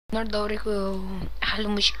النهارده اوريكم حل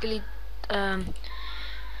مشكلة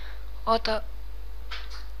خطأ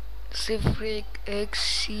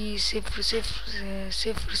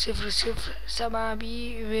 0xc0000007b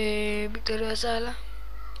بطريقة سهلة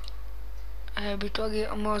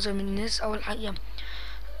بتواجه معظم الناس. أول حاجة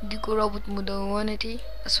اديكوا رابط مدونتي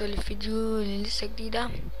اسفل الفيديو اللي لسه جديدة،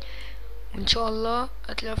 وان شاء الله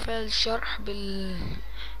هتلاقي فيها الشرح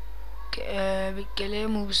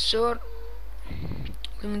بالكلام وبالصور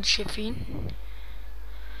زي ما انتم شايفين.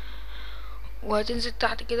 وهتنزل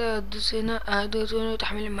تحت كده تدوس هنا هتدوس هنا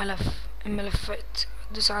وتحميل الملفات،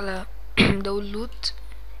 تدوس على داونلود،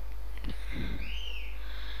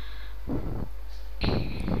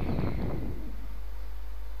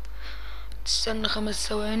 تستنى 5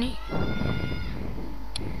 ثواني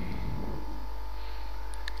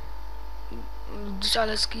تدوس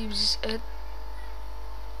على سكيب ذيس اد،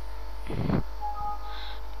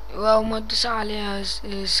 واول ما تدوس عليها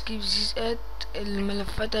سكيب ذيس اد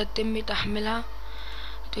الملفات هتتم تحميلها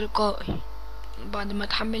تلقائي. بعد ما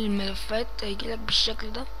تحمل الملفات هيجيلك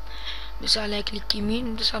بالشكل ده، دوس على كليك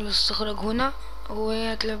يمين ودوس على استخرج هنا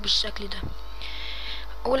وهتلاقي بالشكل ده.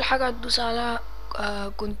 اول حاجه هتدوس على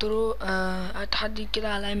كنترول، هتحدد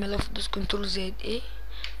كده على اي ملف، دوس كنترول زائد ايه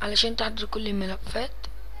علشان تحدد كل الملفات.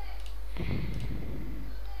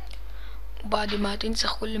 وبعد ما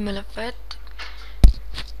هتنسخ كل الملفات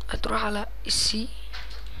هتروح على السي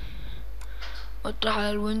وتروح على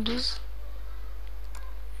الويندوز،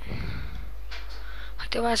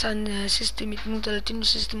 هتبحث عن سيستم 32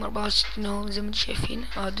 وسيستم 64 اهو زي ما انتم شايفين.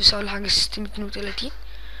 هتدوس اول حاجه سيستم 32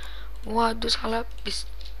 وهتدوس على بس،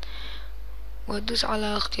 وهتدوس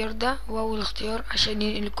على الاختيار ده واول اختيار عشان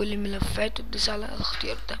ينقل كل الملفات، وتدوس على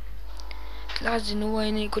الاختيار ده تلاحظ ان هو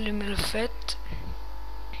ينقل كل الملفات.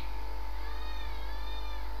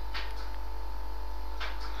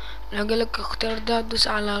 لو جالك الاختيار ده هتدوس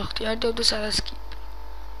على الاختيار ده وتدوس على سكيب.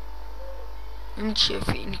 انت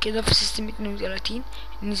شايفين كده في سيستم 32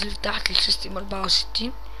 نزل تحت السيستم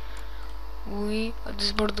 64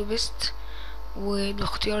 وهتدوس برضو بيست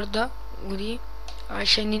والاختيار ده ودي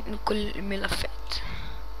عشان ينقل كل الملفات.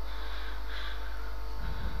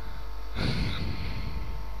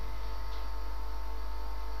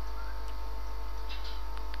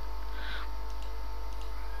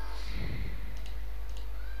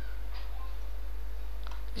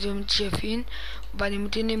 زي ما انتم شايفين. وبعد ما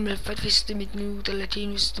تنقل الملفات في سيستم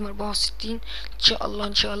 32 وسيستم 64 ان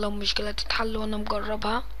شاء الله المشكلة تتحل، وانا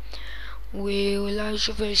مجربها. واللي عايز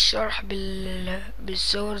يشوف الشرح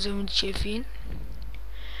بالصور زي ما انتم شايفين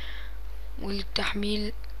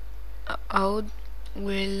والتحميل اهو،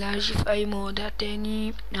 واللي عايز يشوف اي مواضيع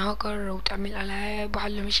تاني هاكر وتعميل العاب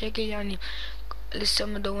وحل مشاكل يعني لسه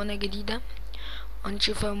مدونة جديدة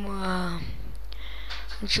هنشوفها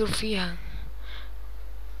هنشوف فيها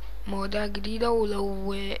مواضيع جديدة.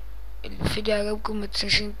 ولو الفيديو عجبكم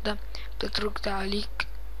متنساش انت تترك تعليق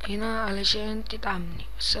هنا علشان تدعمني.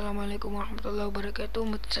 السلام عليكم ورحمة الله وبركاته،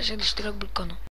 ومتنساش الاشتراك بالقناة.